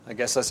I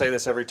guess I say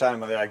this every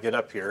time that I get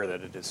up here,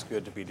 that it is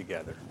good to be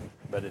together,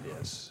 but it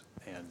is.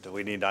 And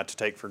we need not to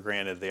take for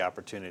granted the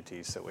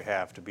opportunities that we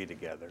have to be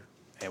together.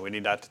 And we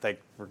need not to take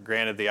for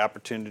granted the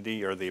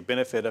opportunity or the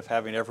benefit of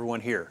having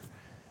everyone here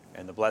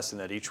and the blessing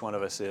that each one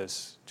of us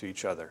is to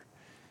each other.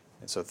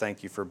 And so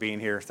thank you for being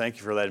here. Thank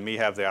you for letting me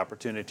have the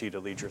opportunity to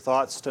lead your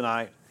thoughts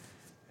tonight.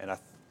 And I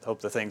hope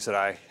the things that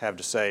I have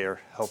to say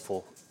are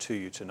helpful to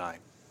you tonight.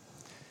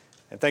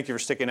 And thank you for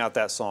sticking out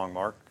that song,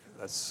 Mark.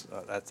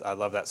 I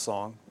love that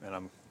song,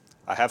 and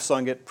I have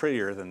sung it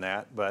prettier than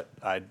that, but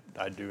I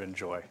do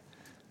enjoy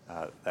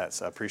that.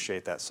 So I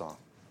appreciate that song.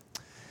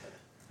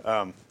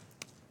 I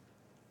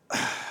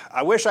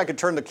wish I could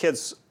turn the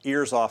kids'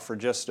 ears off for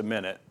just a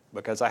minute,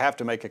 because I have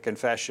to make a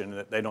confession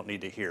that they don't need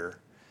to hear.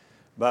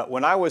 But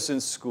when I was in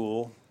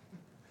school,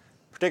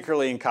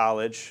 particularly in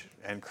college,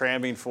 and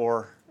cramming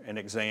for an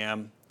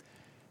exam,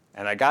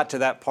 and I got to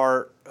that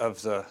part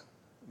of the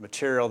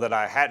material that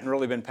I hadn't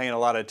really been paying a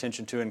lot of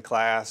attention to in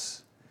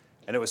class,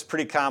 and it was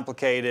pretty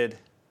complicated,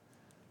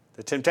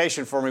 the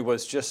temptation for me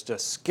was just to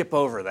skip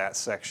over that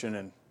section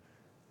and,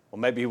 well,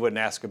 maybe he wouldn't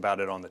ask about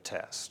it on the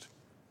test.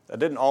 That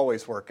didn't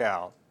always work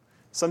out.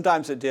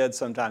 Sometimes it did,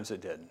 sometimes it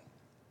didn't.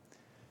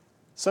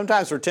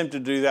 Sometimes we're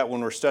tempted to do that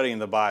when we're studying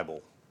the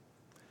Bible.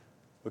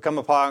 We come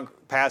upon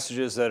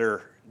passages that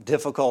are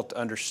difficult to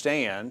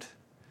understand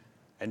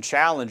and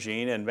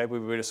challenging, and maybe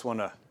we just want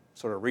to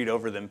sort of read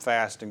over them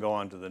fast and go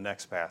on to the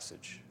next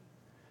passage.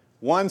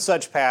 One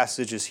such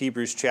passage is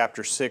Hebrews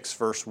chapter 6,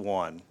 verse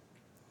 1.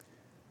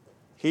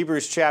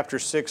 Hebrews chapter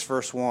 6,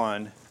 verse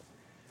 1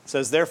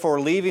 says,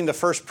 "Therefore, leaving the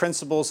first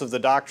principles of the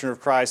doctrine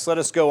of Christ, let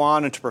us go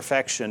on into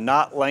perfection,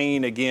 not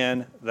laying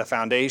again the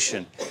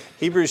foundation."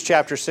 Hebrews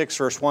chapter 6,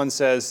 verse 1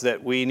 says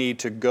that we need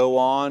to go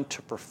on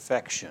to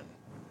perfection.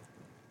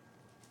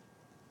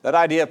 That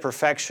idea of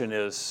perfection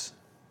is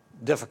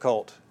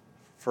difficult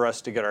for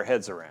us to get our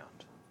heads around,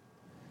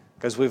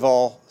 because we've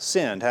all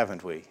sinned,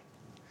 haven't we?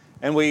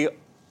 And we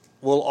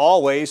will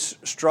always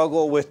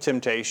struggle with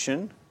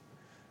temptation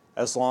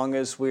as long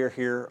as we're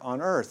here on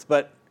earth.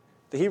 But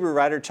the Hebrew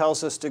writer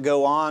tells us to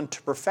go on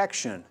to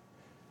perfection.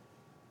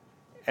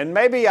 And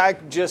maybe I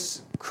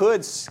just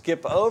could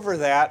skip over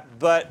that,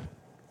 but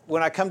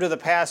when I come to the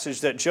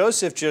passage that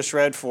Joseph just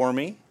read for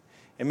me,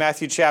 in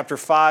Matthew chapter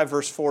 5,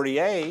 verse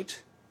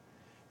 48,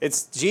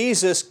 it's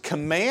Jesus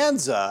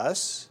commands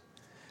us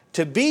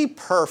to be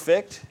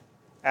perfect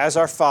as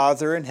our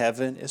Father in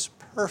heaven is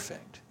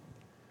perfect.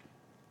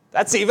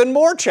 That's even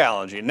more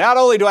challenging. Not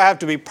only do I have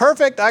to be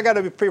perfect, I got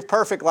to be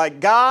perfect like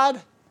God.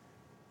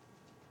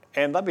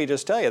 And let me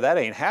just tell you, that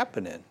ain't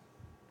happening.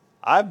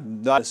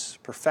 I'm not as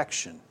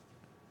perfection.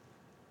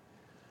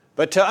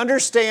 But to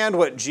understand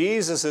what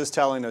Jesus is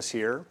telling us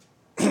here,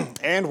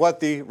 and what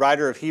the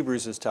writer of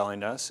Hebrews is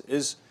telling us,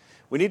 is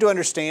we need to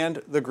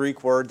understand the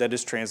Greek word that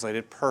is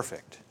translated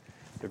perfect.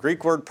 The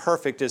Greek word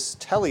perfect is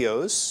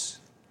teleos,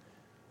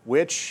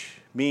 which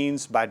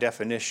means, by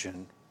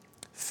definition,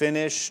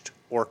 finished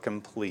or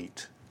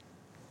complete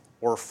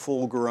or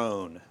full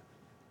grown.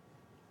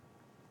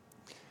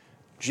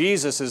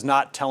 Jesus is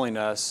not telling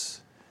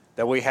us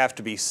that we have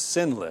to be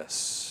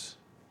sinless.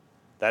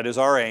 That is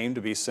our aim,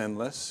 to be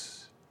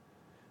sinless.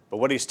 But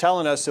what he's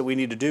telling us that we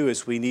need to do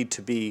is we need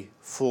to be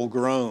full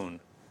grown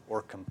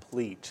or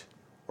complete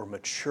or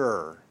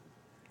mature.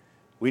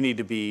 We need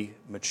to be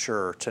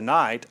mature.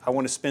 Tonight, I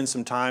want to spend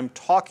some time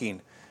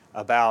talking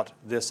about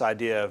this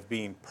idea of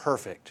being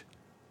perfect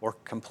or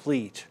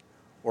complete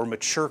or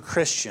mature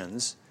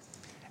Christians,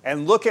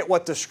 and look at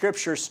what the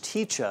Scriptures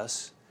teach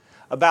us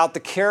about the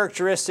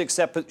characteristics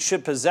that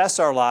should possess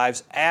our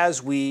lives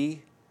as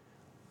we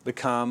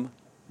become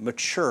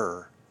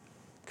mature,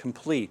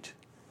 complete,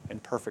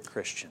 and perfect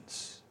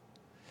Christians.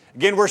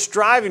 Again, we're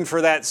striving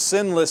for that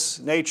sinless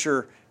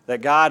nature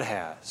that God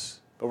has,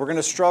 but we're going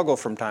to struggle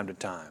from time to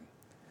time.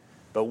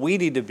 But we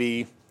need to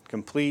be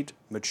complete,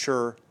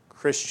 mature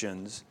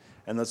Christians,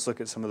 and let's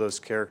look at some of those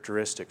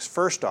characteristics.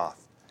 First off,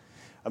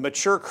 a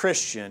mature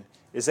Christian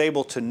is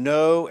able to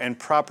know and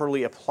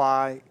properly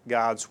apply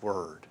God's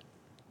Word.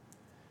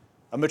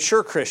 A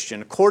mature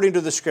Christian, according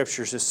to the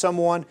Scriptures, is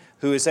someone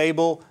who is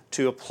able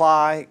to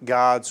apply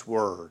God's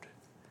Word.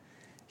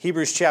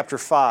 Hebrews chapter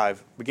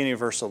 5, beginning of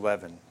verse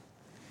 11.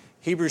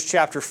 Hebrews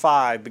chapter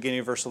 5,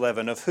 beginning of verse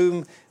 11, "Of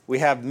whom we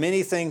have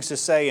many things to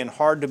say and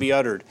hard to be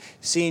uttered,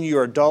 seeing you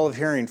are dull of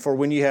hearing. For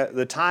when you have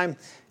the time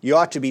you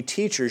ought to be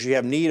teachers, you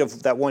have need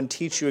of that one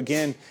teach you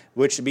again,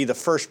 which be the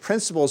first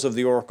principles of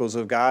the oracles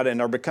of God,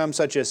 and are become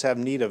such as have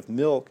need of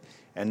milk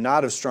and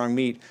not of strong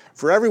meat.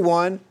 For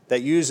everyone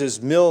that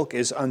uses milk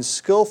is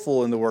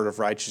unskillful in the word of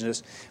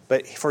righteousness,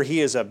 for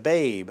he is a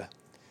babe.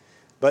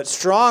 But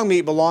strong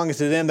meat belongeth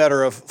to them that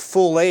are of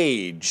full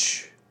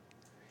age,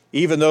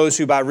 even those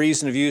who by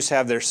reason of use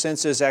have their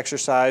senses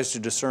exercised to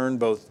discern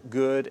both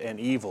good and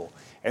evil."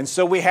 And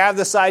so we have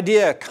this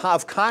idea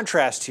of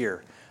contrast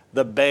here.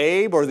 The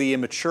babe or the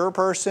immature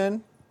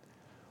person,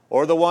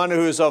 or the one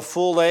who is of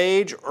full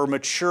age or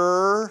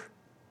mature,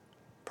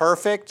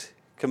 perfect,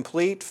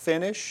 complete,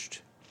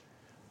 finished.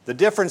 The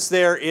difference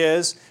there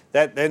is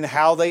that in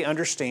how they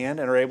understand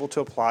and are able to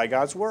apply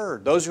God's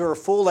Word. Those who are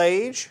full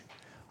age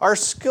are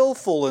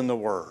skillful in the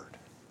Word.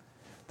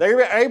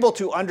 They're able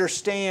to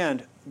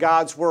understand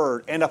God's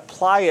Word and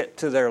apply it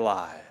to their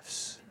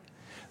lives.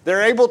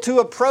 They're able to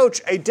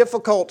approach a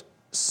difficult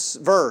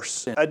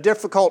verse, a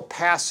difficult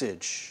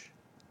passage,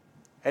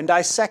 and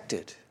dissect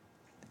it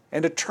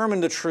and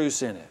determine the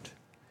truths in it,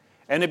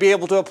 and to be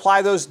able to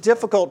apply those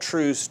difficult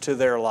truths to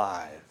their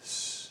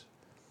lives.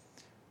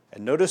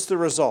 And notice the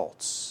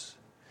results.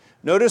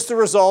 Notice the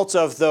results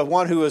of the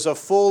one who is of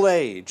full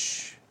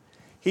age.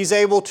 He's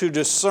able to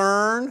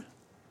discern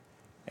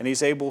and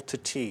he's able to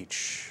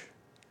teach.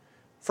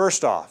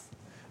 First off,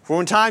 for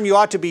in time you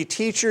ought to be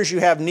teachers, you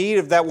have need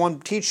of that one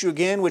teach you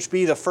again, which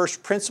be the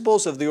first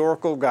principles of the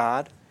oracle of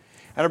God,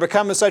 and are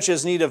becoming such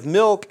as need of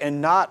milk and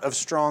not of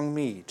strong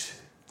meat.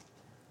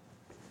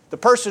 The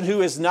person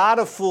who is not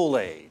of full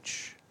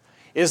age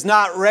is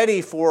not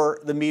ready for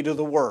the meat of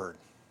the Word.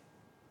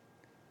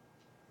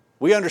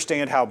 We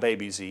understand how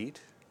babies eat.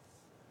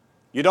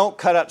 You don't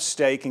cut up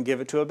steak and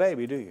give it to a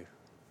baby, do you?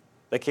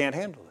 They can't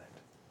handle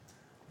it.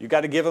 You've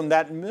got to give them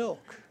that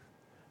milk,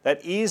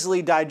 that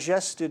easily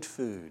digested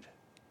food.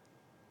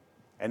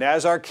 And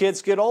as our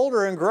kids get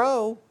older and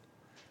grow,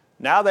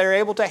 now they're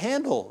able to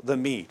handle the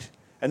meat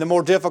and the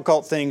more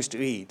difficult things to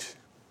eat.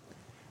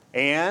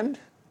 And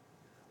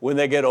when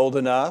they get old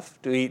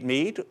enough to eat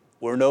meat,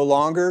 we're no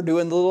longer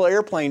doing the little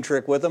airplane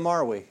trick with them,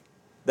 are we?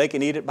 They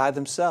can eat it by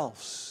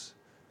themselves.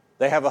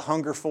 They have a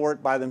hunger for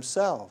it by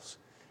themselves,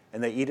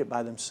 and they eat it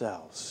by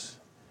themselves.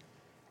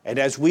 And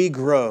as we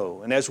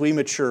grow and as we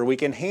mature, we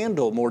can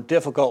handle more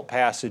difficult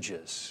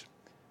passages.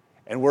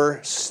 And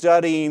we're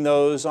studying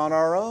those on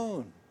our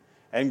own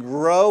and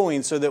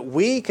growing so that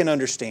we can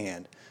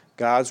understand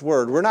God's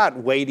Word. We're not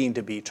waiting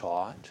to be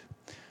taught.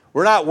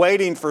 We're not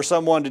waiting for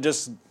someone to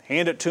just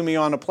hand it to me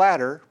on a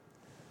platter.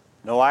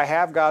 No, I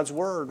have God's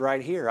Word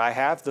right here. I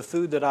have the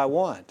food that I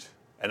want,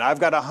 and I've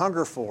got a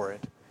hunger for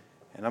it,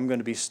 and I'm going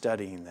to be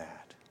studying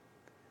that.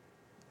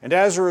 And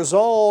as a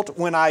result,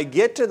 when I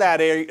get to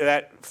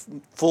that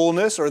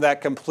fullness or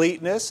that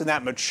completeness and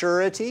that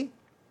maturity,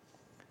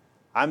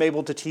 I'm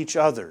able to teach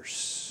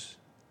others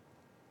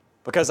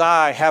because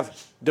I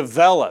have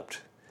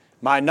developed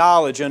my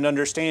knowledge and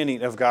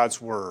understanding of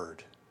God's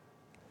Word.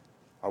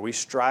 Are we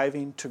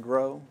striving to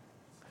grow?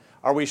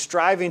 Are we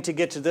striving to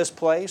get to this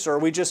place, or are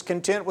we just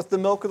content with the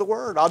milk of the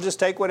Word? I'll just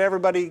take what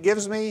everybody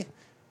gives me,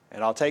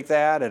 and I'll take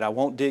that, and I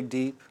won't dig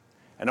deep,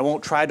 and I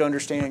won't try to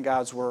understand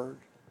God's Word.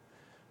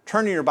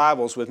 Turn in your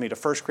Bibles with me to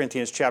 1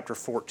 Corinthians chapter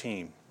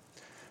 14.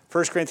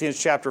 1 Corinthians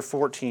chapter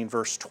 14,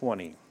 verse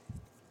 20.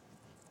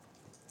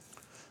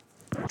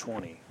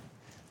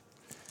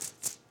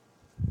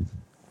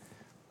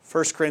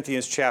 1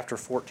 Corinthians chapter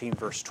 14,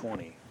 verse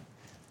 20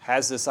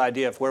 has this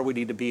idea of where we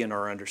need to be in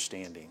our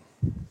understanding.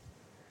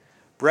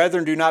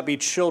 Brethren, do not be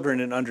children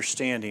in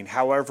understanding,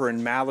 however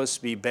in malice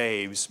be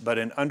babes, but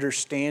in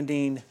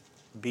understanding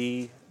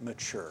be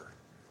mature.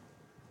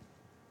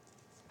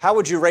 How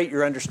would you rate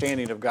your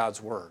understanding of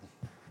God's Word?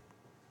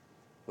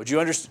 Would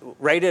you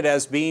rate it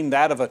as being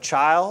that of a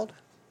child?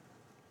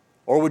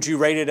 Or would you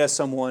rate it as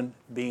someone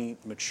being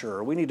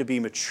mature? We need to be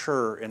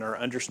mature in our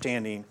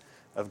understanding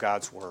of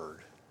God's Word.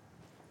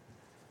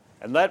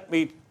 And let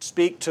me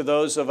speak to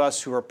those of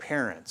us who are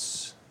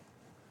parents.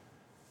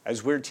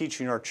 As we're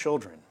teaching our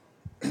children,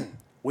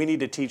 we need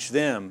to teach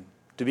them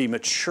to be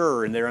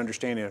mature in their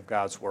understanding of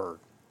God's Word.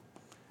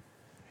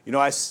 You know,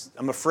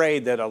 I'm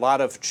afraid that a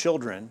lot of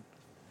children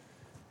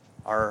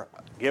are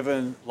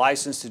given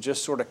license to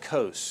just sort of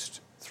coast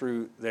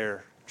through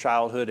their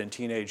childhood and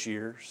teenage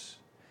years.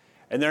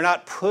 And they're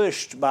not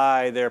pushed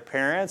by their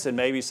parents and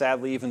maybe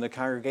sadly even the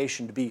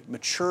congregation to be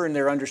mature in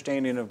their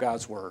understanding of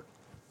God's Word.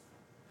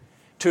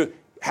 To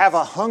have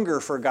a hunger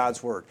for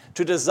God's Word.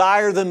 To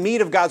desire the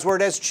meat of God's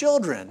Word as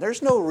children.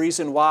 There's no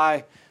reason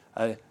why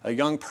a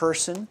young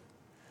person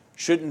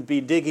shouldn't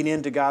be digging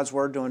into God's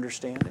Word to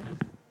understand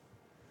it.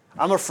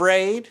 I'm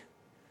afraid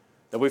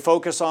that we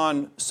focus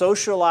on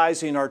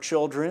socializing our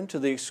children to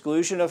the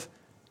exclusion of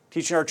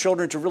teaching our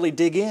children to really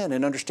dig in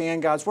and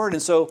understand God's Word.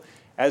 And so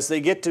as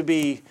they get to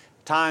be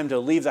time to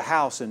leave the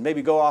house and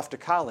maybe go off to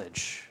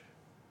college,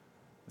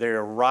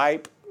 they're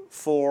ripe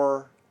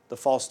for the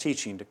false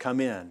teaching to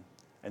come in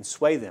and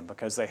sway them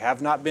because they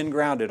have not been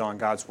grounded on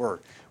God's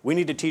Word. We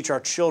need to teach our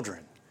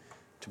children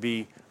to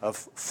be of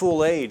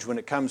full age when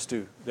it comes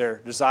to their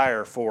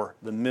desire for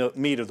the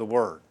meat of the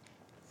Word.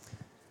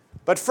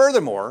 But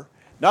furthermore,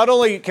 not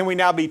only can we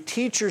now be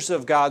teachers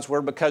of God's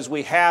Word because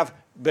we have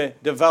been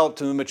developed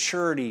to the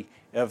maturity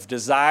of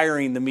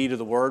desiring the meat of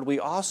the Word, we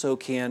also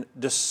can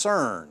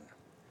discern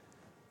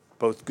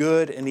both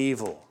good and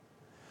evil.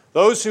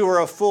 Those who are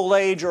of full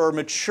age or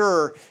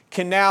mature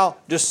can now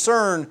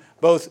discern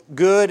both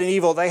good and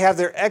evil. They have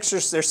their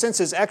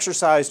senses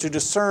exercised to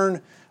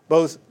discern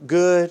both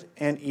good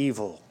and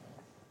evil.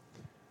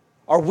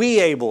 Are we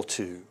able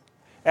to,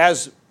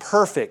 as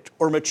perfect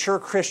or mature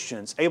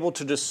Christians, able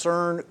to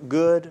discern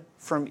good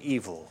from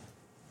evil?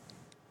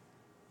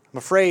 I'm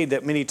afraid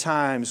that many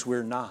times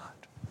we're not.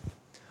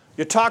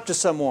 You talk to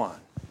someone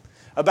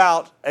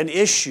about an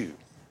issue.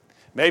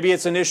 Maybe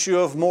it's an issue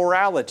of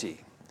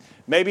morality.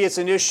 Maybe it's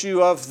an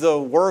issue of the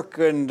work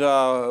and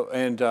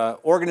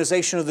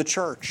organization of the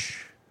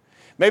church.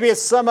 Maybe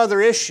it's some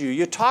other issue.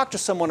 You talk to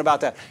someone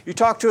about that. You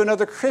talk to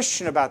another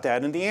Christian about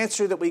that, and the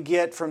answer that we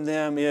get from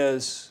them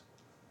is,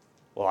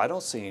 well, I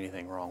don't see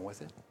anything wrong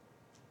with it.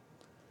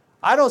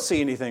 I don't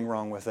see anything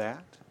wrong with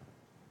that.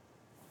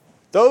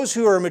 Those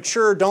who are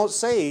mature don't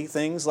say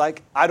things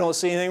like, I don't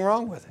see anything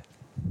wrong with it.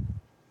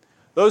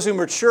 Those who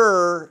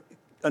mature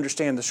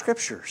understand the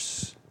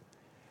Scriptures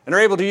and are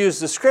able to use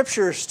the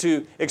Scriptures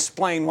to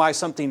explain why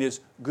something is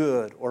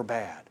good or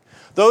bad.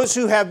 Those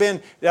who have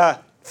been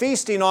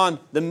feasting on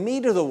the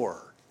meat of the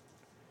Word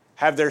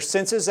have their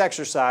senses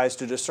exercised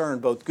to discern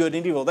both good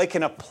and evil. They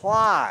can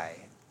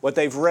apply what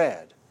they've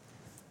read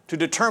to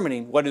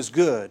determining what is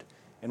good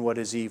and what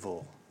is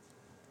evil.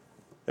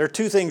 There are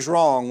two things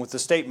wrong with the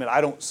statement,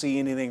 I don't see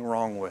anything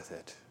wrong with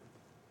it.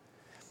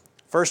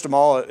 First of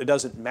all, it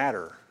doesn't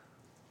matter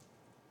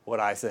what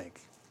I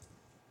think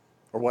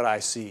or what I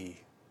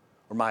see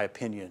or my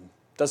opinion.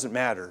 It doesn't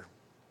matter.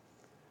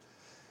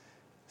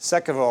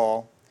 Second of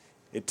all,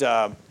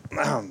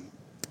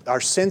 our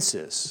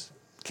senses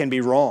can be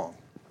wrong.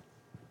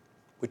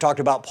 We talked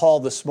about Paul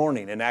this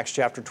morning in Acts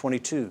chapter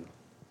 22.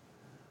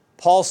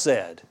 Paul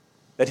said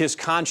that his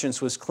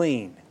conscience was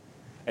clean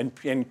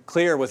and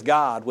clear with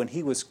God when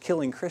he was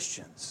killing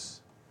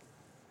Christians.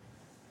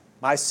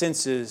 My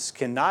senses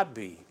cannot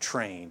be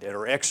trained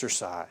or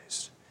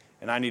exercised,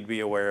 and I need to be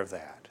aware of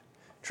that.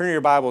 Turn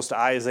your Bibles to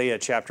Isaiah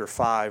chapter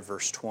 5,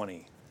 verse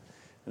 20.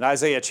 In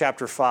Isaiah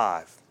chapter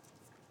 5,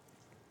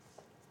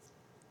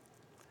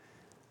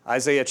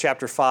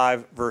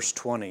 verse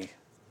 20,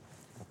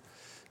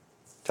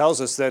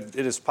 tells us that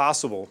it is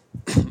possible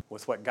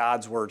with what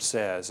God's Word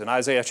says. In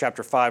Isaiah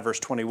chapter 5, verse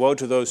 20, woe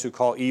to those who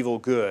call evil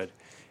good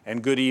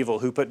and good evil,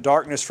 who put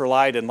darkness for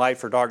light and light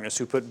for darkness,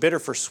 who put bitter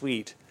for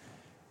sweet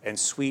and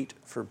sweet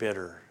for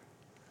bitter.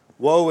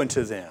 Woe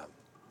unto them.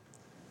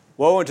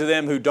 Woe unto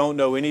them who don't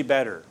know any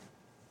better,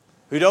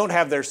 who don't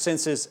have their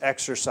senses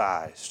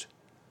exercised,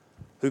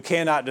 who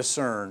cannot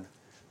discern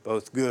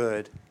both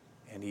good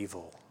and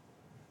evil.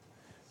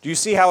 Do you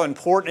see how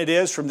important it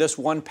is from this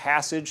one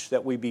passage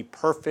that we be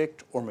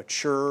perfect or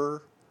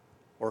mature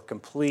or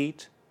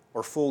complete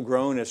or full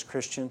grown as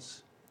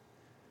Christians?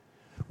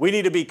 We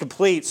need to be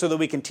complete so that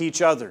we can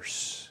teach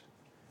others.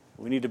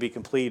 We need to be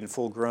complete and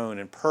full grown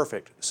and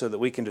perfect so that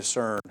we can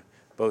discern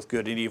both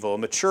good and evil. A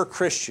mature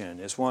Christian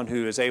is one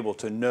who is able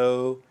to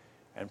know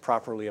and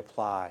properly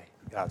apply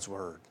God's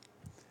Word.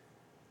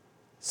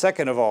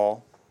 Second of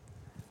all,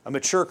 a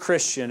mature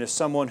Christian is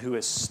someone who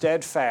is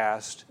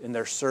steadfast in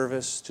their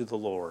service to the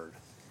Lord.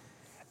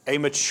 A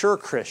mature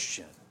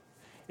Christian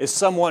is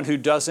someone who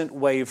doesn't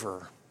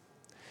waver.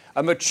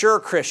 A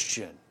mature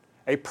Christian,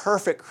 a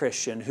perfect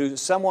Christian,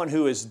 someone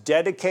who is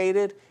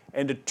dedicated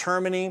and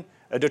determined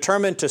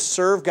to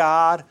serve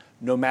God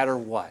no matter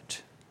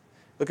what.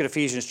 Look at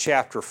Ephesians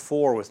chapter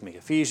 4 with me.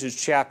 Ephesians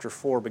chapter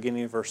 4,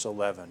 beginning in verse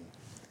 11.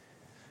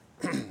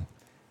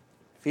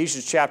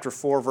 Ephesians chapter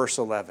 4, verse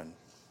 11.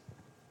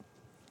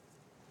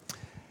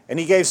 And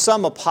He gave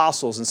some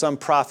apostles and some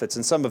prophets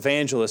and some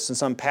evangelists and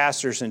some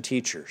pastors and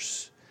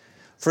teachers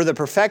for the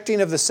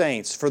perfecting of the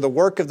saints, for the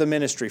work of the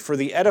ministry, for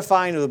the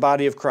edifying of the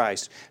body of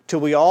Christ, till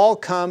we all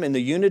come in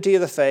the unity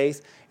of the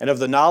faith and of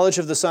the knowledge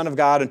of the Son of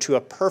God unto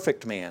a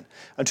perfect man,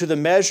 unto the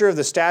measure of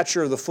the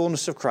stature of the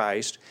fullness of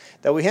Christ,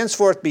 that we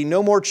henceforth be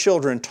no more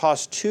children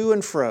tossed to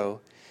and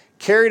fro,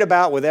 carried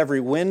about with every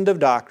wind of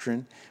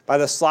doctrine, by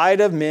the sleight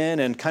of men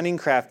and cunning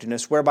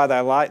craftiness, whereby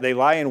they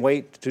lie in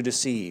wait to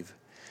deceive.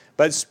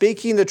 But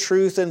speaking the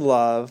truth in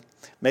love,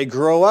 may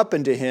grow up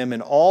into Him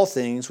in all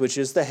things, which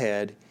is the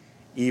head,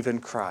 even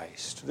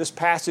Christ. This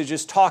passage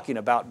is talking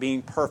about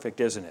being perfect,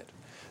 isn't it?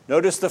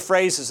 Notice the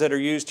phrases that are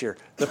used here.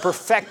 The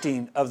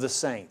perfecting of the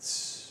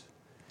saints.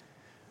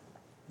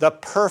 The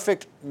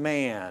perfect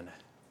man.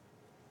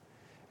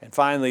 And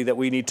finally, that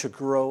we need to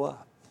grow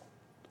up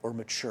or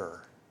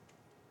mature.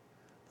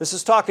 This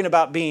is talking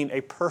about being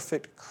a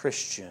perfect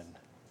Christian.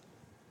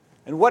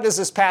 And what is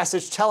this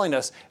passage telling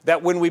us?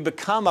 That when we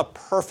become a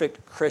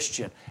perfect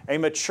Christian, a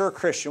mature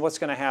Christian, what's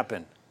going to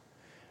happen?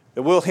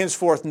 That we'll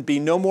henceforth be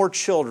no more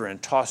children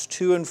tossed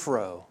to and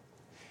fro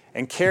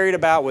and carried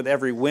about with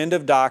every wind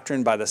of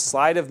doctrine by the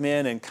sleight of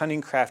men and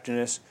cunning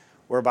craftiness,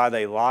 whereby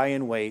they lie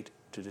in wait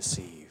to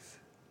deceive.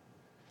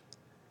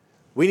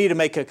 We need to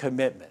make a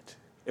commitment,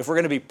 if we're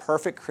going to be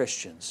perfect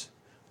Christians,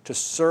 to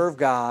serve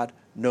God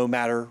no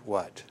matter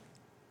what.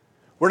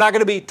 We're not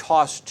going to be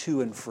tossed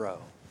to and fro.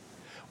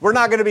 We're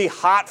not going to be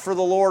hot for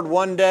the Lord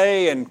one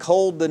day and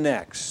cold the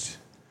next.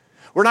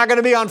 We're not going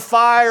to be on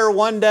fire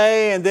one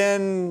day and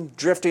then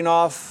drifting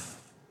off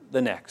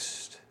the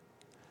next.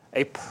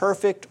 A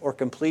perfect or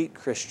complete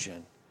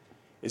Christian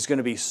is going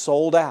to be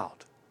sold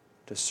out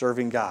to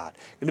serving God,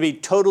 going to be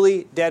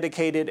totally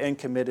dedicated and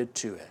committed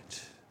to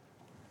it.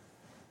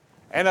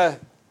 And a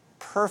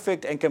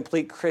perfect and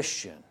complete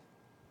Christian,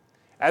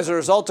 as a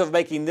result of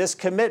making this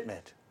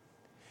commitment,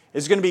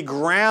 is going to be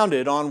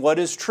grounded on what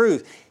is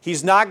truth.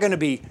 He's not going to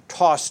be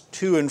tossed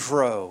to and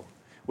fro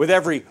with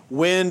every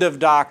wind of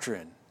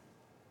doctrine,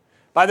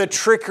 by the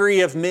trickery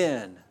of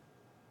men.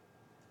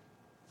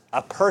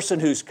 A person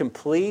who's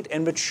complete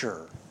and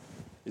mature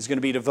is going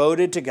to be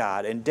devoted to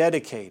God and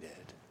dedicated.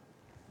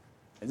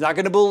 He's not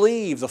going to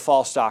believe the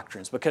false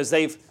doctrines because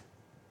they've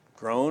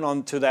grown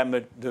onto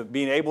that, to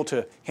being able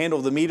to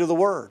handle the meat of the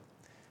Word.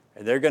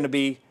 And they're going to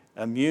be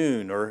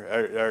immune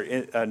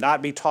or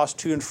not be tossed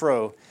to and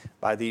fro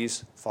by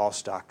these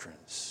false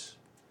doctrines.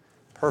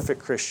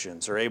 Perfect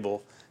Christians are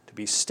able to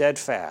be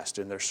steadfast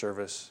in their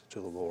service to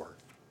the Lord.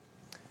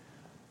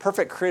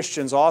 Perfect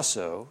Christians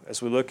also,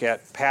 as we look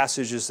at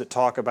passages that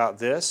talk about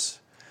this,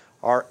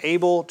 are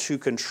able to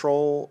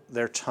control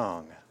their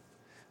tongue.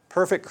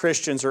 Perfect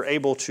Christians are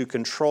able to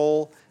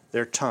control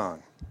their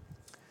tongue.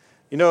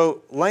 You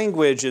know,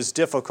 language is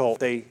difficult,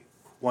 they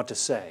want to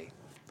say,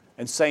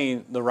 and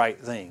saying the right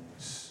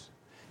things.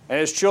 And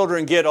as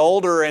children get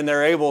older and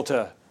they're able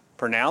to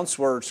pronounce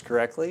words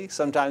correctly,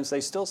 sometimes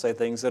they still say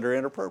things that are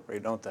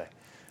inappropriate, don't they?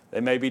 They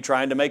may be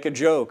trying to make a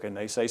joke and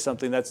they say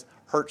something that's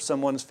hurt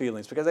someone's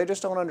feelings because they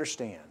just don't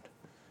understand.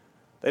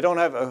 They don't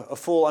have a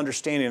full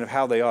understanding of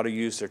how they ought to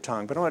use their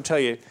tongue. But I want to tell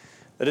you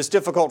that it's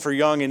difficult for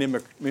young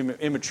and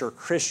immature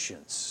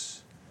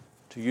Christians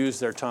to use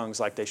their tongues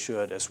like they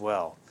should as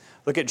well.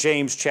 Look at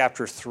James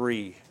chapter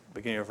 3,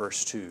 beginning of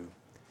verse 2.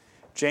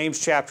 James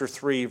chapter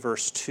 3,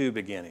 verse 2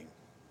 beginning.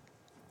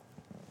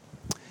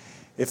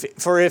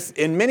 If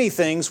in many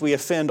things we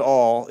offend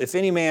all, if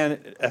any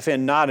man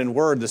offend not in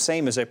word, the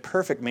same is a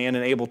perfect man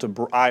and able to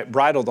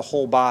bridle the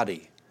whole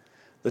body.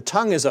 The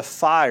tongue is a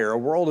fire, a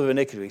world of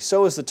iniquity.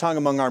 So is the tongue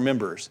among our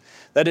members,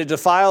 that it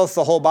defileth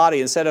the whole body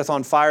and setteth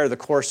on fire the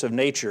course of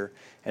nature,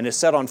 and is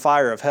set on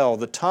fire of hell.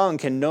 The tongue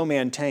can no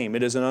man tame.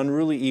 It is an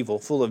unruly evil,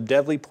 full of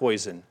deadly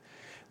poison.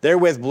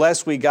 Therewith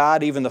bless we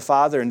God, even the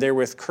Father, and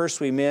therewith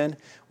curse we men,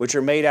 which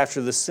are made after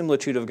the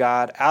similitude of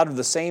God. Out of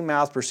the same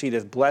mouth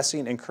proceedeth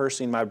blessing and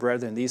cursing, my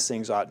brethren. These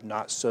things ought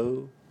not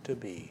so to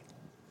be.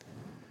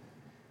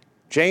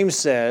 James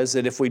says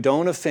that if we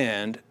don't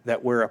offend,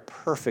 that we're a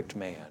perfect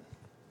man.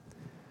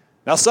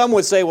 Now some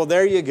would say, well,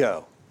 there you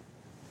go.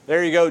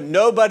 There you go.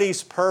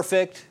 Nobody's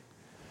perfect.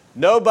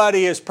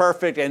 Nobody is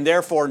perfect, and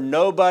therefore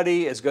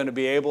nobody is going to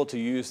be able to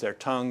use their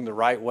tongue the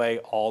right way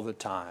all the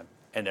time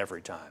and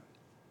every time.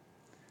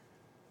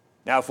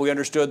 Now, if we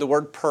understood the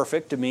word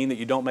perfect to mean that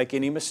you don't make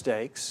any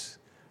mistakes,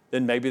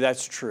 then maybe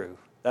that's true.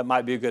 That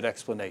might be a good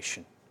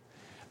explanation.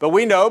 But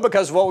we know,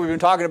 because of what we've been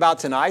talking about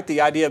tonight,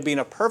 the idea of being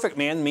a perfect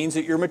man means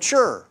that you're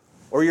mature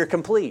or you're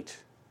complete.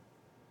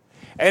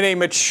 And a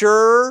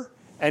mature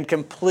and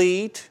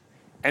complete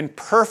and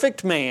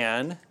perfect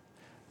man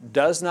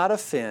does not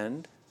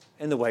offend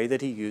in the way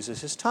that he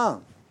uses his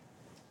tongue.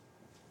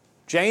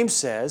 James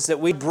says that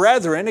we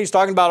brethren, he's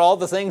talking about all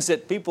the things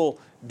that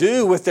people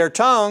do with their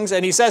tongues,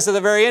 and he says at the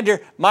very end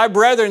here, my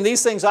brethren,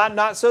 these things ought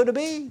not so to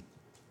be.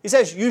 He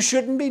says you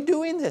shouldn't be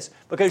doing this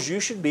because you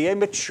should be a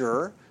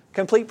mature,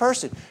 complete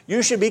person.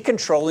 You should be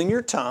controlling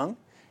your tongue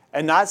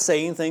and not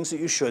saying things that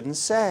you shouldn't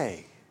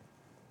say.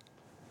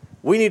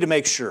 We need to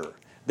make sure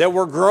that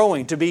we're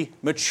growing to be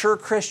mature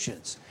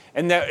Christians,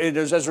 and that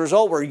as a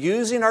result we're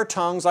using our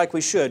tongues like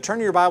we should.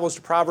 Turn your Bibles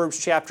to Proverbs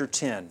chapter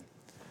 10.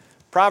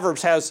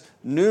 Proverbs has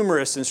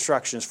numerous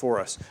instructions for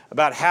us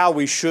about how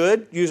we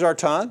should use our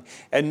tongue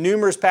and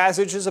numerous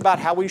passages about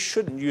how we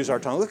shouldn't use our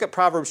tongue. Look at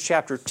Proverbs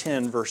chapter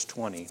 10, verse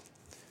 20.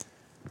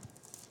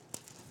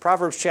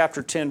 Proverbs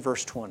chapter 10,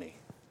 verse 20.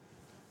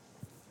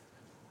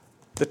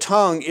 The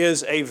tongue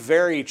is a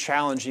very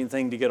challenging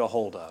thing to get a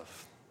hold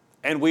of.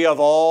 And we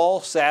have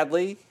all,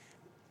 sadly,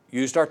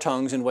 used our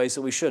tongues in ways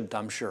that we shouldn't,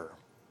 I'm sure.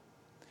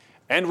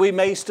 And we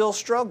may still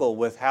struggle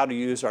with how to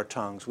use our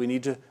tongues. We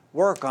need to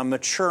work on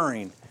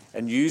maturing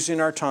and using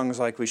our tongues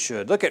like we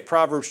should. Look at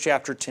Proverbs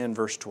chapter 10,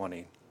 verse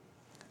 20.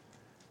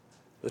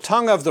 The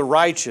tongue of the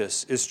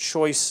righteous is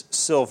choice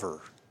silver.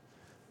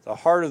 The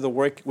heart of the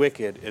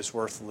wicked is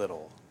worth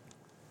little.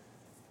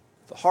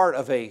 The heart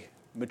of a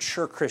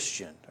mature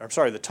Christian,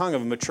 the tongue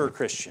of a mature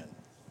Christian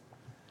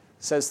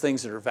says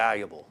things that are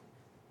valuable.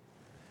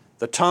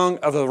 The tongue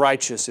of the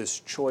righteous is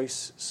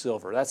choice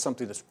silver. That's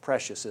something that's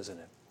precious, isn't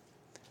it?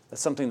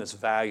 That's something that's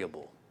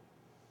valuable.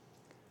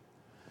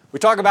 We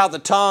talk about the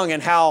tongue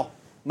and how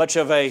much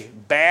of a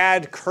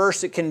bad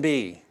curse it can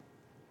be.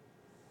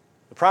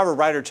 The proverb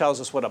writer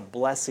tells us what a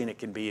blessing it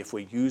can be if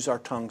we use our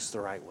tongues the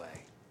right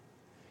way.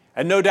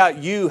 And no doubt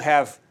you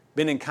have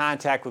been in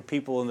contact with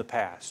people in the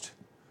past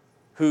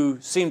who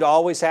seem to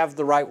always have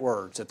the right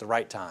words at the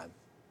right time,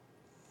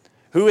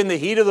 who in the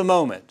heat of the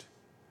moment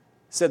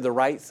said the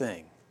right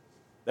thing.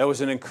 That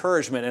was an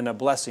encouragement and a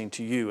blessing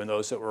to you and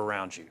those that were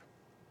around you.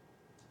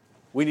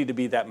 We need to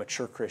be that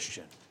mature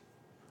Christian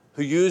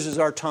who uses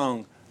our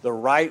tongue the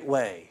right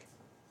way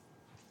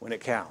when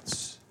it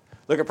counts.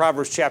 Look at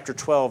Proverbs chapter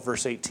 12,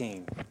 verse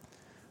 18.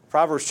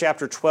 Proverbs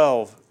chapter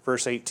 12,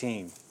 verse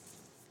 18.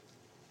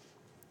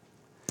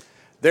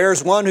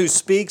 There's one who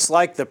speaks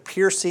like the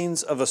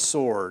piercings of a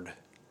sword,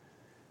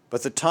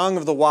 but the tongue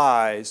of the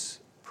wise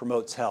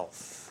promotes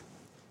health.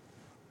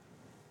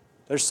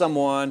 There's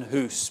someone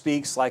who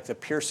speaks like the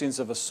piercings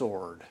of a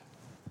sword.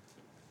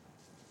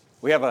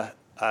 We have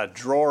a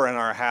drawer in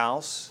our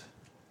house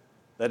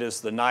that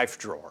is the knife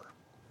drawer.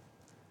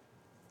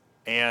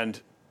 And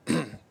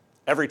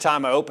every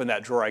time I open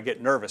that drawer, I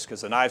get nervous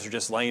because the knives are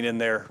just laying in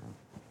there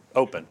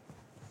open.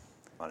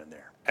 In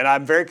there. And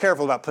I'm very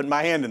careful about putting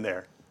my hand in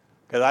there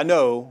because I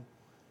know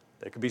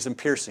there could be some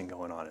piercing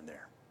going on in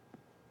there.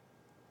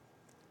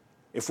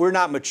 If we're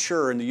not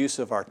mature in the use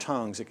of our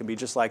tongues, it can be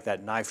just like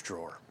that knife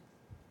drawer.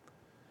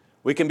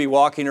 We can be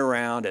walking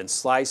around and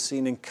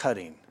slicing and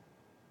cutting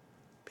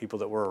people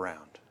that we're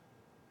around.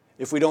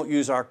 If we don't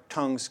use our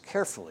tongues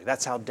carefully,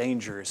 that's how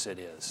dangerous it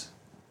is.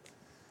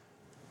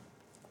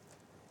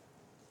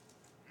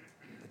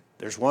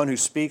 There's one who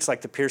speaks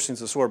like the piercings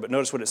of the sword, but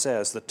notice what it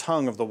says, the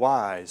tongue of the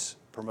wise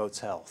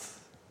promotes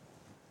health.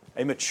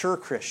 A mature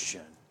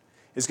Christian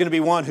is going to be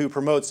one who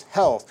promotes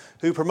health,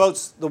 who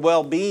promotes the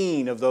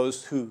well-being of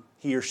those who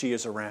he or she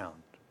is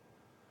around.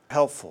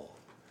 Helpful.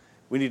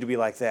 We need to be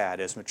like that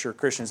as mature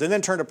Christians. And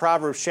then turn to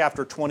Proverbs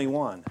chapter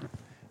 21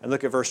 and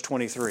look at verse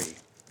 23.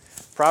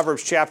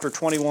 Proverbs chapter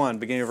 21,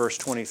 beginning of verse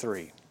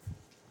 23.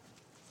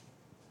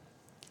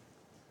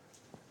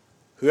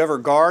 Whoever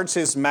guards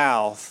his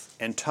mouth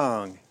and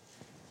tongue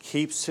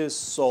keeps his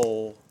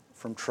soul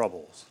from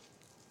troubles.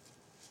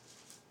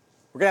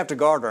 We're going to have to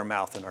guard our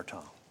mouth and our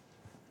tongue.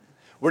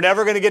 We're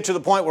never going to get to the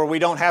point where we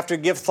don't have to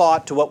give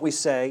thought to what we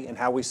say and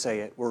how we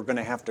say it. We're going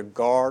to have to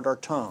guard our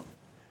tongue.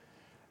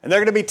 And there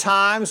are going to be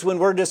times when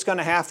we're just going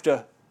to have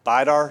to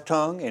bite our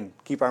tongue and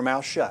keep our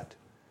mouth shut.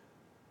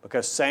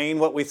 Because saying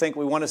what we think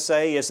we want to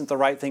say isn't the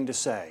right thing to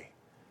say.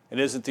 It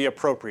isn't the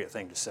appropriate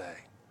thing to say.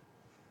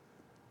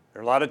 There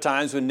are a lot of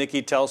times when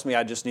Nikki tells me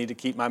I just need to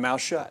keep my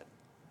mouth shut.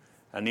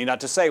 I need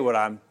not to say what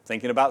I'm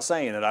thinking about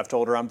saying that I've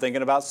told her I'm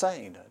thinking about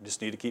saying. I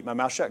just need to keep my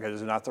mouth shut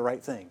because it's not the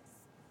right thing.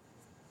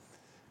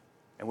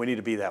 And we need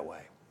to be that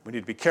way. We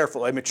need to be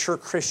careful. A mature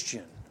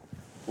Christian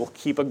will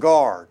keep a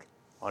guard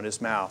on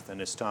his mouth and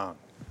his tongue.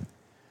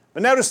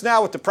 But notice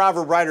now what the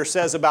proverb writer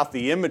says about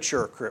the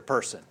immature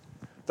person,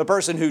 the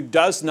person who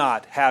does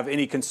not have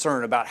any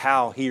concern about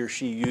how he or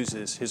she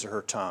uses his or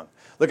her tongue.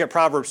 Look at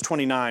Proverbs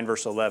 29,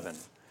 verse 11.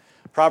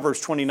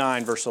 Proverbs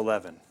 29, verse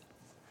 11.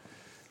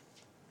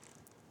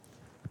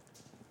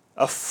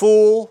 A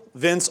fool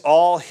vents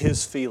all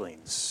his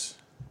feelings,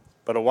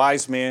 but a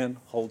wise man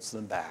holds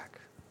them back.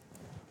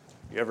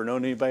 You ever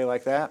known anybody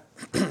like that?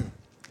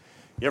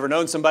 You ever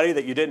known somebody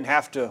that you didn't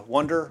have to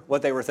wonder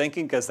what they were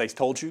thinking because they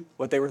told you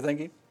what they were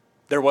thinking?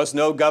 There was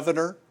no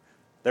governor.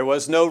 There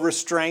was no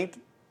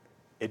restraint.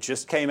 It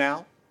just came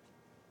out.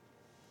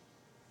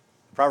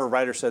 The proverb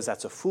writer says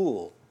that's a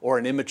fool or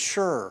an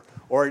immature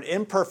or an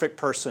imperfect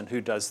person who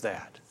does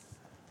that.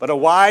 But a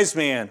wise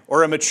man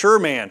or a mature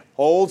man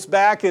holds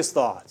back his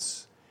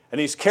thoughts,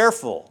 and he's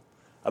careful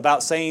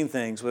about saying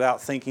things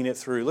without thinking it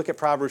through. Look at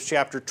Proverbs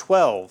chapter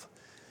 12,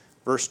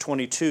 verse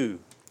 22.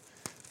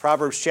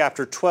 Proverbs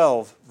chapter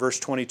 12, verse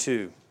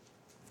 22.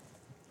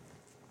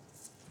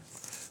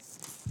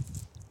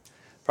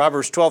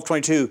 Proverbs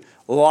 12:22,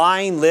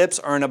 lying lips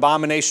are an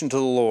abomination to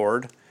the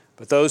Lord,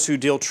 but those who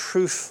deal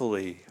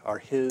truthfully are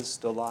His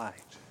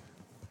delight.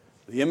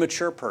 The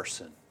immature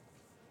person,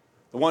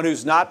 the one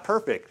who's not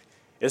perfect,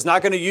 is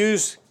not going to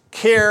use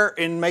care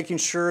in making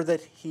sure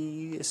that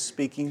he is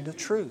speaking the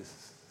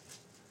truth.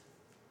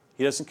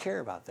 He doesn't care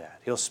about that.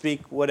 He'll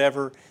speak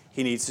whatever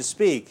he needs to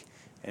speak,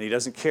 and he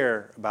doesn't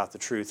care about the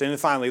truth. And then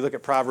finally, look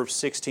at Proverbs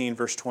 16,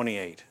 verse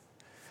 28.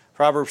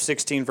 Proverbs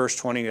 16, verse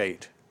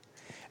 28.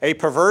 A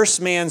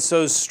perverse man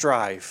sows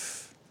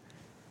strife,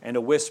 and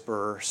a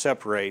whisperer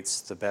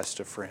separates the best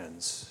of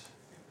friends.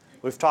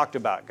 We've talked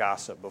about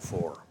gossip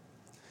before.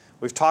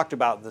 We've talked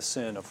about the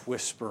sin of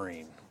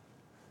whispering.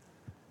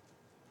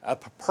 A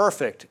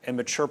perfect and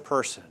mature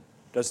person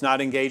does not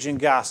engage in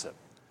gossip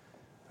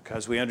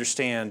because we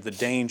understand the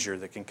danger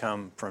that can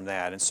come from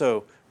that. And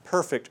so,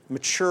 perfect,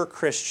 mature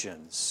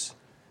Christians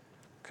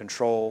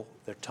control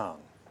their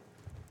tongue.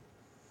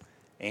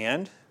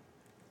 And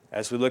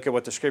as we look at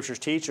what the Scriptures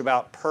teach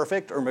about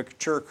perfect or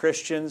mature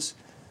Christians,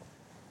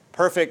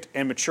 perfect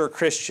and mature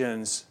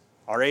Christians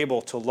are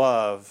able to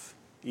love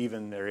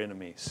even their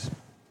enemies.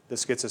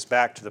 This gets us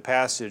back to the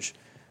passage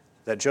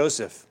that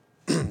Joseph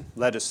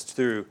led us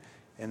through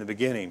in the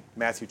beginning,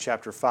 Matthew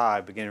chapter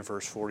 5, beginning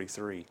verse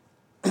 43.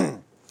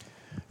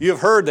 You have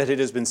heard that it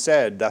has been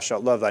said, thou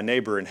shalt love thy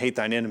neighbor and hate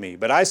thine enemy.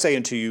 But I say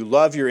unto you,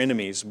 love your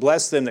enemies,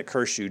 bless them that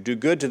curse you, do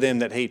good to them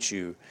that hate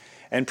you,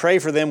 and pray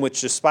for them which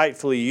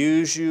despitefully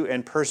use you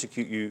and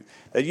persecute you,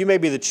 that you may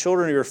be the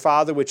children of your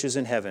Father which is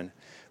in heaven.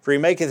 For he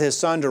maketh his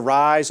sun to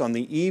rise on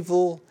the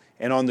evil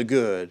and on the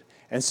good,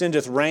 and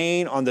sendeth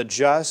rain on the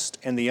just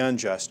and the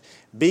unjust.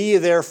 Be ye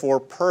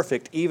therefore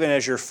perfect, even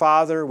as your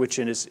Father which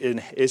is in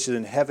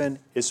heaven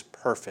is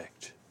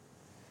perfect.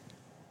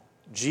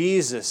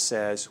 Jesus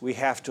says we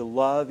have to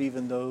love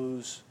even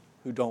those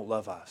who don't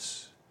love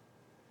us.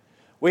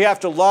 We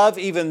have to love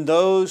even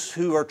those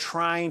who are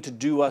trying to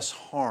do us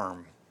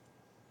harm.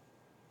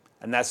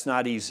 And that's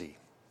not easy.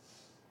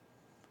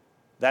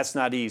 That's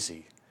not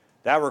easy.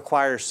 That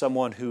requires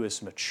someone who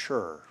is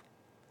mature.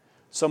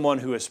 someone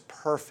who is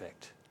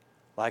perfect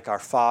like our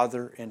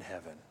Father in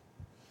heaven.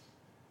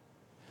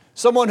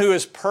 Someone who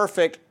is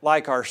perfect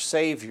like our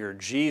Savior,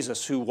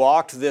 Jesus, who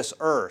walked this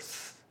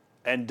earth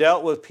and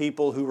dealt with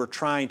people who were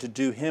trying to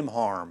do Him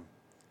harm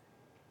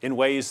in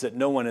ways that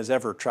no one has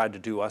ever tried to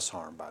do us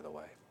harm, by the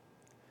way.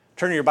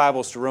 Turn your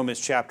Bibles to Romans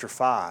chapter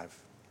 5.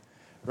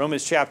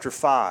 Romans chapter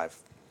 5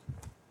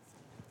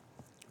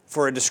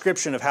 for a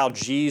description of how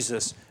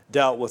Jesus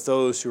dealt with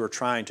those who were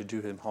trying to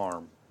do Him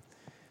harm.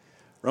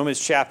 Romans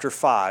chapter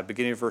 5,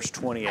 beginning of verse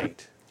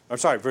 28. I'm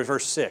sorry,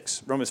 verse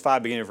 6. Romans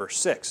 5, beginning of verse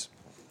 6.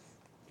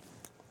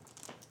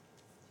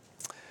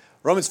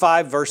 Romans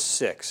 5, verse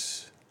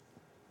 6.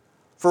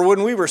 For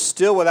when we were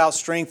still without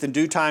strength, in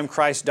due time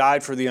Christ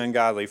died for the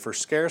ungodly. For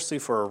scarcely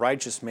for a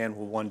righteous man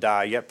will one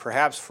die, yet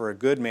perhaps for a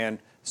good man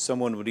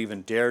someone would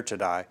even dare to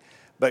die.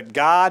 But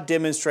God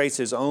demonstrates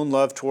His own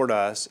love toward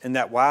us in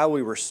that while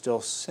we were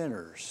still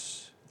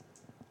sinners,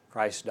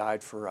 Christ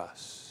died for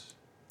us.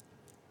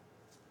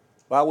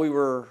 While we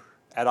were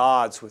at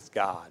odds with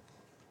God,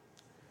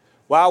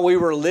 while we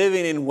were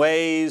living in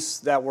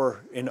ways that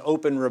were in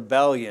open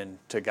rebellion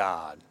to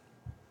God,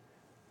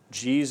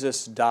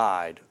 Jesus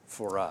died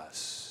for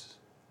us.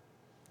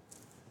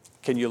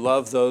 Can you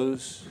love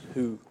those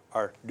who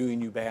are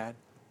doing you bad?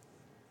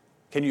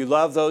 Can you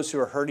love those who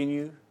are hurting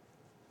you?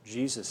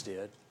 Jesus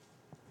did.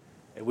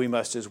 And we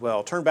must as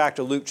well. Turn back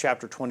to Luke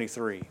chapter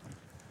 23.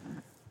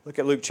 Look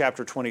at Luke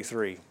chapter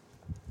 23.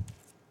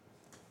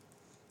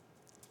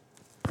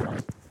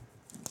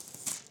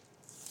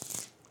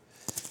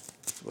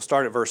 We'll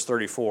start at verse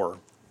 34.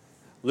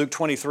 Luke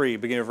 23,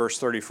 beginning of verse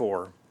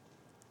 34.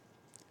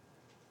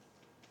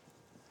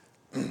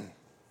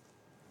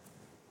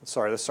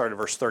 Let's start at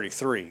verse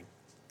 33.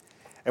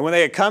 And when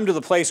they had come to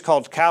the place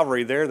called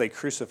Calvary, there they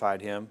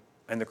crucified Him,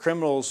 and the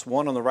criminals,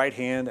 one on the right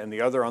hand and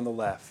the other on the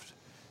left.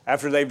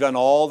 After they've done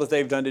all that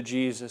they've done to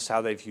Jesus,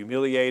 how they've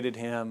humiliated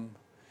Him,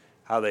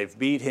 how they've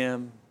beat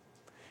Him,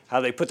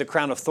 how they put the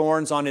crown of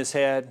thorns on His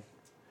head,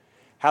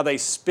 how they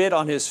spit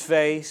on His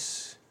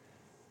face.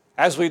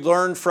 As we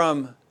learned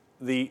from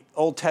the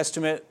Old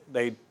Testament,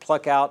 they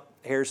pluck out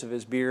hairs of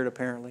His beard,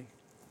 apparently.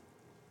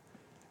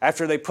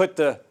 After they put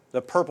the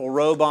purple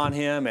robe on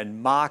Him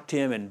and mocked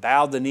Him and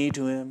bowed the knee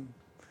to Him,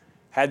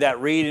 had that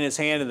reed in His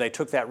hand and they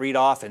took that reed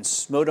off and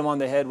smote Him on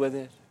the head with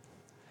it.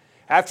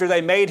 After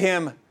they made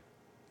Him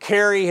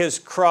carry His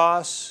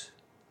cross,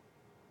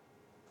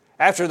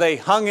 after they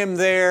hung Him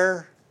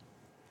there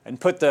and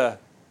put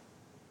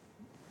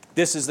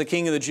 "This is the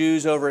King of the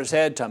Jews" over His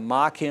head to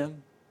mock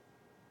Him.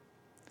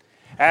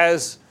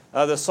 As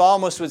the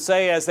psalmist would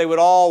say, as they would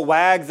all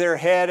wag their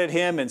head at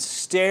Him and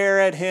stare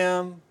at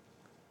Him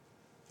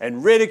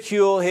and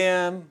ridicule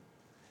Him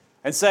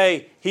and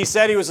say, "He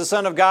said He was the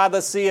Son of God,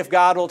 let's see if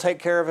God will take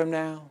care of Him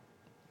now."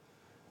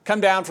 Come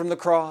down from the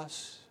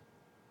cross.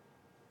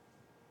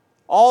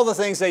 All the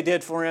things they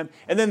did for Him.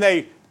 And then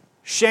they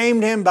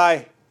shamed Him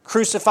by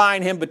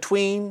crucifying Him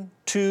between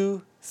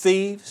two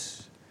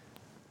thieves.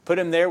 Put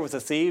Him there with the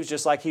thieves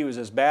just like He was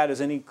as bad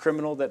as any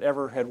criminal that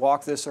ever had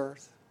walked this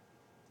earth.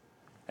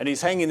 And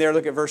He's hanging there.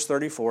 Look at verse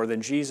 34.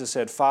 Then Jesus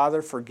said,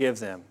 "Father, forgive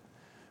them,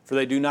 for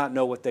they do not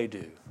know what they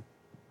do."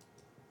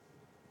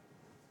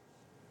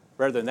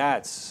 Brethren,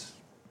 that's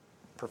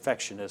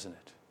perfection, isn't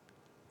it?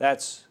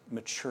 That's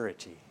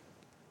maturity.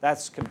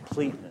 That's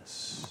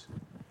completeness.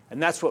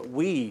 And that's what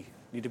we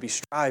need to be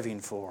striving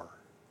for.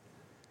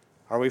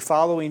 Are we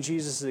following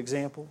Jesus'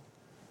 example?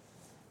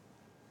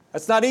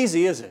 That's not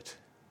easy, is it?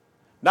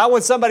 Not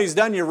when somebody's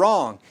done you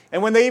wrong,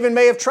 and when they even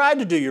may have tried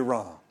to do you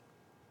wrong.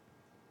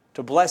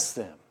 To bless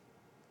them,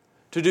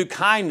 to do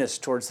kindness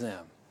towards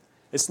them.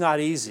 It's not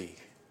easy.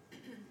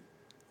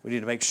 We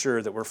need to make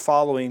sure that we're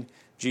following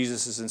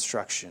Jesus'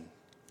 instruction.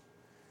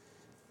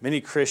 Many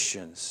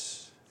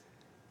Christians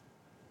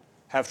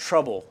have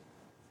trouble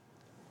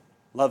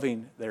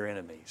loving their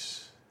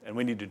enemies, and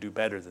we need to do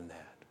better than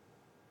that.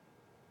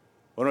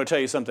 I want to tell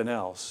you something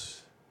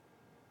else.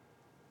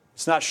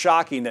 It's not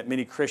shocking that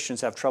many Christians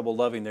have trouble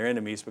loving their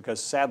enemies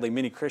because sadly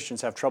many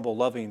Christians have trouble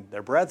loving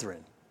their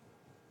brethren.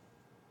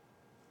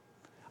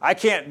 I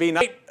can't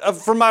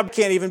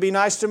even be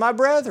nice to my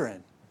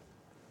brethren.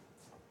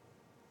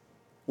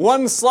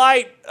 One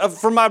slight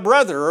from my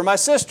brother or my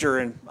sister,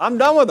 and I'm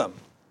done with them.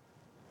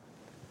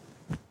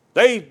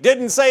 They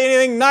didn't say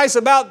anything nice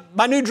about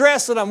my new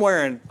dress that I'm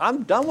wearing.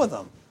 I'm done with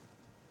them.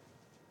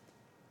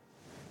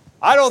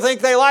 I don't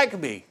think they like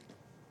me.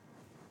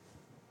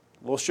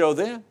 We'll show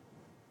them.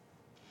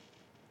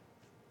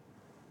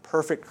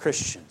 Perfect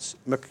Christians,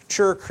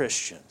 mature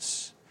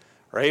Christians,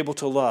 are able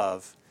to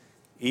love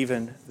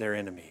even their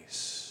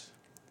enemies.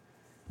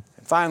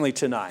 And finally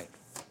tonight,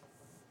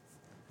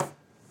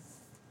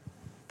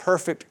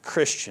 perfect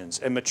Christians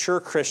and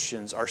mature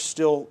Christians are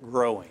still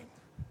growing.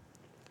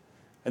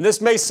 And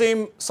this may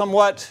seem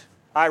somewhat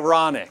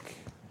ironic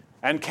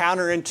and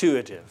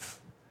counterintuitive,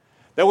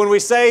 that when we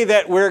say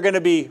that we're going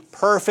to be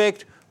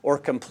perfect or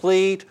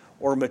complete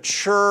or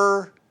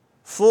mature,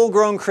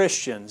 full-grown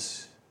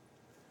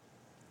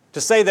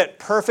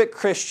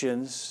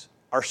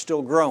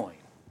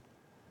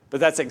But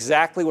that's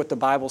exactly what the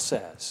Bible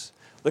says.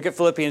 Look at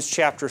Philippians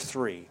chapter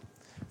 3.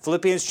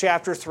 Philippians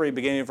chapter 3,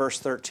 beginning of verse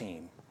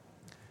 13.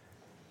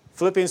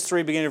 Philippians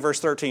 3, beginning of verse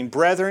 13.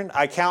 Brethren,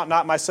 I count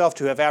not myself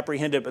to have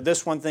apprehended, but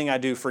this one thing I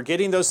do,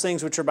 forgetting those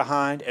things which are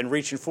behind and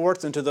reaching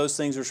forth into those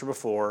things which are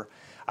before,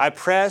 I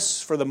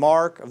press for the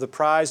mark of the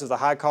prize of the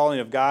high calling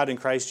of God in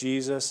Christ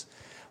Jesus.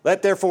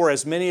 Let therefore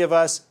as many of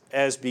us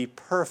as be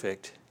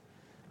perfect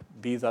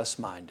be thus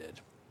minded.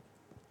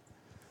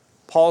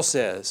 Paul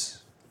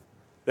says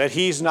that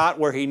he's not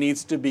where he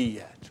needs to be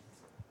yet.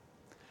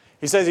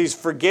 He says he's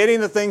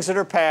forgetting the things that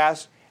are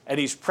past and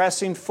he's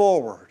pressing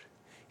forward.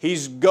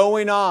 He's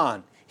going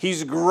on.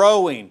 He's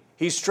growing.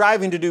 He's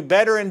striving to do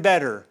better and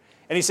better.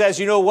 And he says,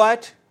 you know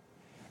what?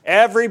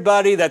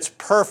 Everybody that's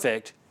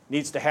perfect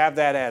needs to have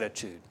that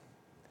attitude.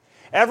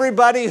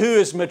 Everybody who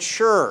is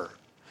mature,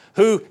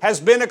 who has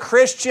been a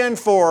Christian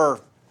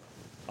for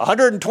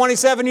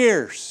 127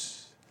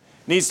 years,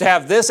 needs to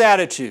have this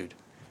attitude,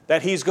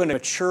 that he's going to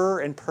mature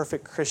and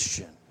perfect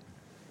Christian,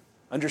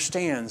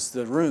 understands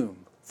the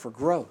room for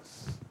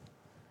growth.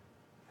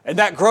 And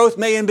that growth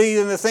may be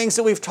in the things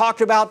that we've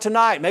talked about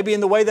tonight, maybe in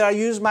the way that I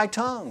use my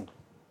tongue,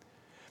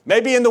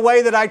 maybe in the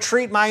way that I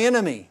treat my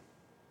enemy,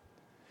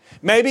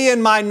 maybe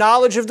in my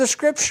knowledge of the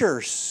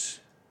Scriptures.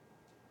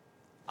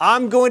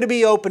 I'm going to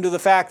be open to the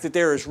fact that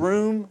there is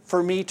room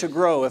for me to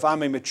grow if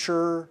I'm a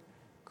mature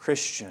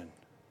Christian.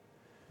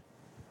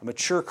 A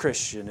mature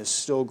Christian is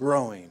still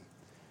growing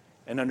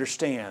and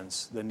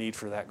understands the need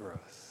for that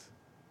growth.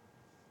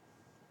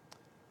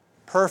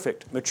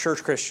 Perfect, mature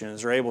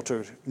Christians are able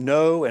to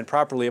know and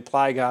properly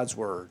apply God's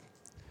Word.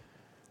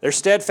 They're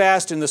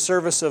steadfast in the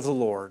service of the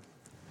Lord.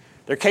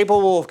 They're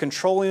capable of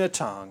controlling a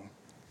tongue.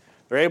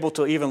 They're able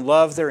to even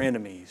love their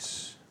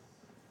enemies,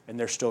 and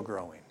they're still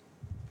growing.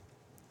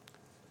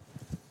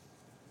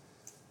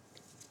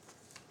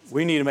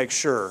 We need to make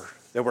sure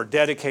that we're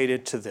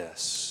dedicated to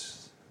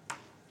this.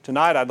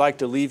 Tonight, I'd like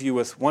to leave you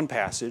with one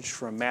passage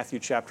from Matthew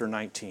chapter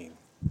 19.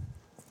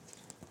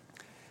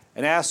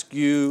 And ask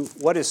you,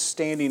 what is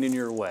standing in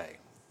your way?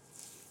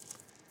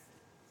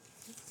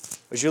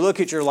 As you look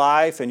at your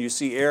life and you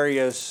see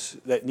areas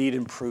that need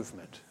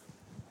improvement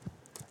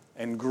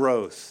and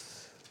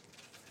growth,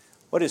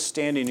 what is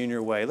standing in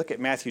your way? Look at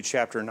Matthew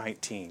chapter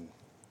 19.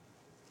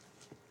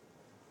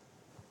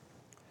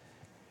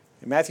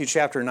 In Matthew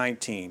chapter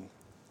 19,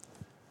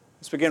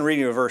 let's begin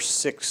reading with verse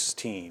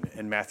 16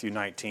 in Matthew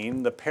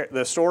 19,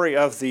 the story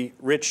of the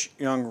rich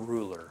young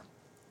ruler.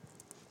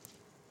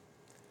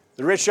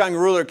 The rich young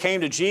ruler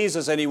came to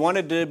Jesus and he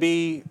wanted to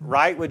be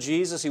right with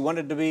Jesus. He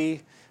wanted to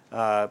be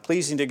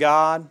pleasing to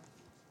God.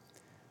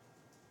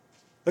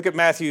 Look at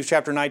Matthew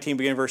chapter 19,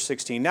 beginning verse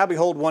 16. Now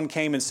behold, one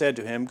came and said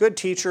to him, Good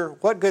teacher,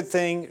 what good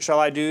thing shall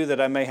I do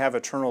that I may have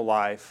eternal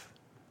life?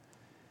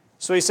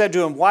 So he said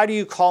to him, Why do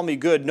you call me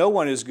good? No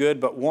one is good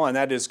but one,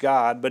 that is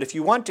God. But if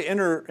you want to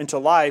enter into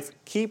life,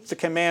 keep the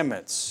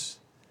commandments.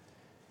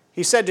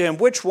 He said to him,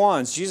 Which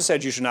ones? Jesus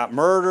said, You shall not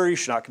murder, you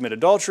shall not commit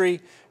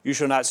adultery, you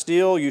shall not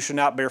steal, you shall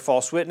not bear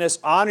false witness,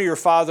 honor your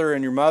father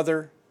and your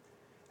mother,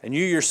 and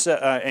you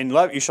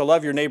shall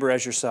love your neighbor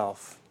as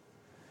yourself.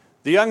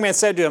 The young man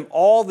said to him,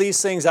 All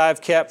these things I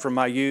have kept from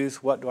my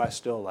youth, what do I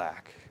still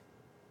lack?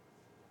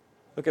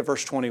 Look at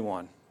verse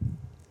 21.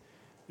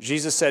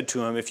 Jesus said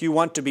to him, If you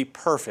want to be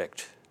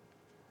perfect,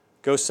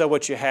 go sell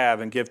what you have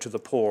and give to the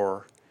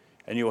poor,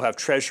 and you will have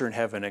treasure in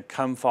heaven, and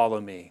come follow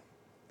me.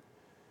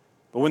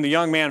 But when the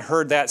young man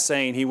heard that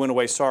saying, he went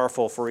away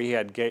sorrowful, for he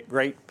had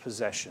great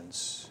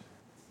possessions.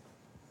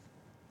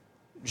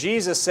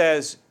 Jesus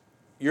says,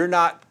 you're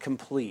not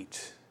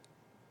complete.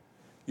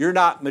 You're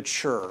not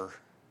mature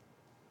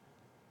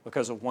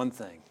because of one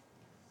thing.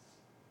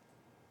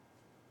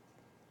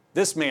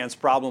 This man's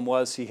problem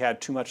was he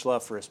had too much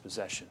love for his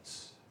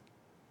possessions.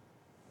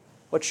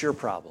 What's your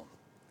problem?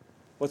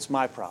 What's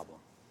my problem?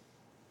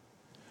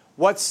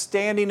 What's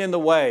standing in the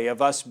way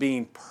of us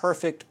being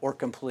perfect or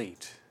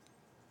complete?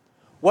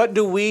 What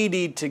do we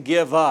need to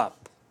give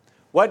up?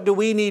 What do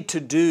we need to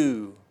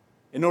do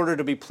in order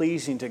to be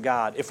pleasing to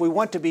God? If we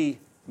want to be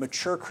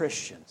mature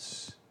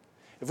Christians,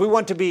 if we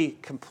want to be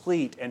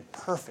complete and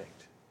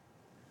perfect,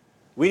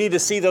 we need to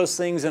see those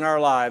things in our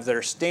lives that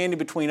are standing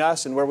between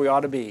us and where we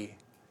ought to be,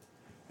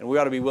 and we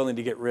ought to be willing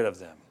to get rid of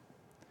them.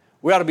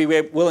 We ought to be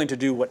willing to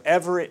do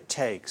whatever it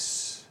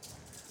takes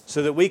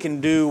so that we can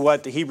do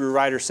what the Hebrew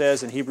writer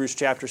says in Hebrews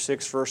chapter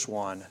 6, verse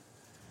 1.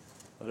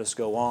 Let us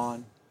go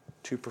on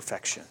to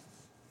perfection.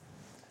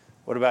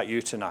 What about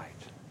you tonight?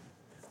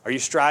 Are you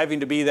striving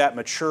to be that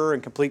mature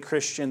and complete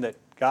Christian that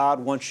God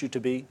wants you to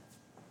be?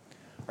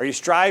 Are you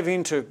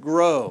striving to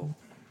grow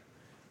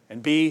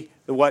and be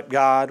what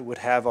God would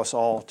have us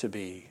all to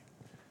be?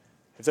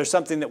 If there's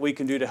something that we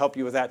can do to help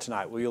you with that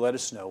tonight, will you let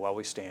us know while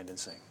we stand and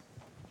sing?